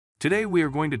Today we are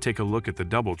going to take a look at the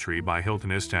DoubleTree by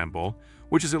Hilton Istanbul,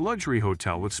 which is a luxury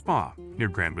hotel with spa near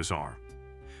Grand Bazaar.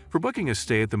 For booking a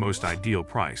stay at the most ideal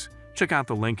price, check out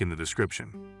the link in the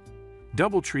description.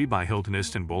 DoubleTree by Hilton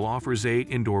Istanbul offers an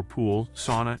indoor pool,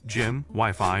 sauna, gym,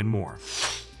 Wi-Fi, and more.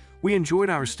 We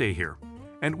enjoyed our stay here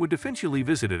and would definitively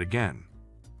visit it again.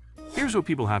 Here's what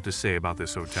people have to say about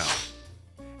this hotel.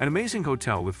 An amazing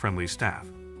hotel with friendly staff.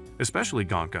 Especially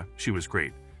Gonka, she was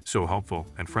great, so helpful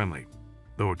and friendly.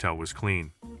 The hotel was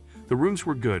clean. The rooms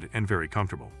were good and very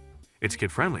comfortable. It's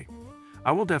kid-friendly.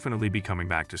 I will definitely be coming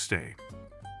back to stay.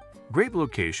 Great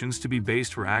locations to be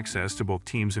based for access to both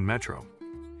teams and metro.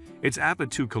 It's at a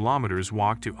 2 kilometers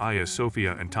walk to Hagia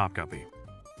Sophia and Topkapi.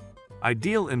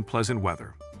 Ideal in pleasant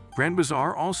weather. Grand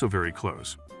Bazaar also very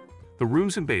close. The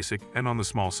rooms in basic and on the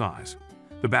small size.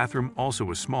 The bathroom also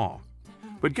was small.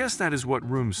 But guess that is what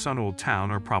rooms Sun Old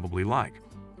Town are probably like.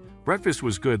 Breakfast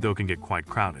was good though can get quite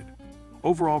crowded.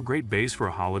 Overall great base for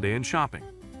a holiday and shopping.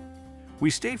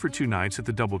 We stayed for 2 nights at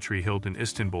the DoubleTree Hilton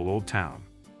Istanbul Old Town.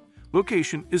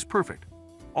 Location is perfect.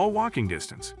 All walking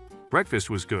distance. Breakfast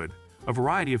was good. A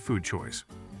variety of food choice.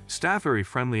 Staff very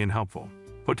friendly and helpful.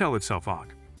 Hotel itself ok.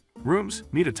 Rooms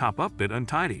need a top-up bit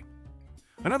untidy.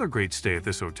 Another great stay at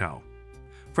this hotel.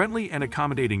 Friendly and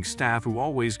accommodating staff who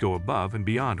always go above and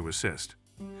beyond to assist.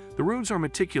 The rooms are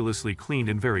meticulously cleaned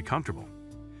and very comfortable.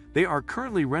 They are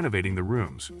currently renovating the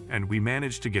rooms, and we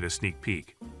managed to get a sneak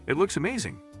peek. It looks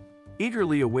amazing.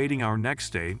 Eagerly awaiting our next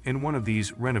stay in one of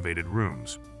these renovated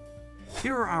rooms.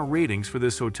 Here are our ratings for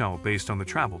this hotel based on the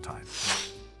travel time.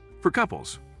 For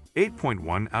couples,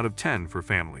 8.1 out of 10 for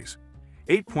families,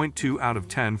 8.2 out of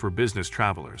 10 for business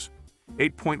travelers,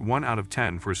 8.1 out of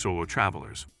 10 for solo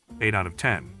travelers, 8 out of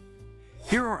 10.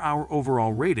 Here are our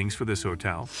overall ratings for this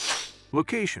hotel.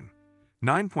 Location,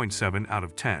 9.7 out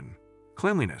of 10.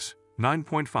 Cleanliness,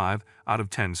 9.5 out of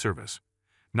 10. Service,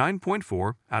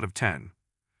 9.4 out of 10.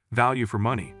 Value for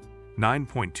money,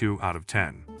 9.2 out of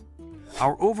 10.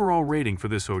 Our overall rating for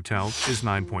this hotel is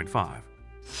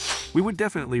 9.5. We would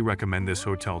definitely recommend this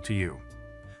hotel to you.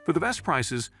 For the best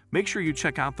prices, make sure you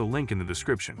check out the link in the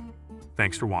description.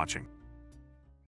 Thanks for watching.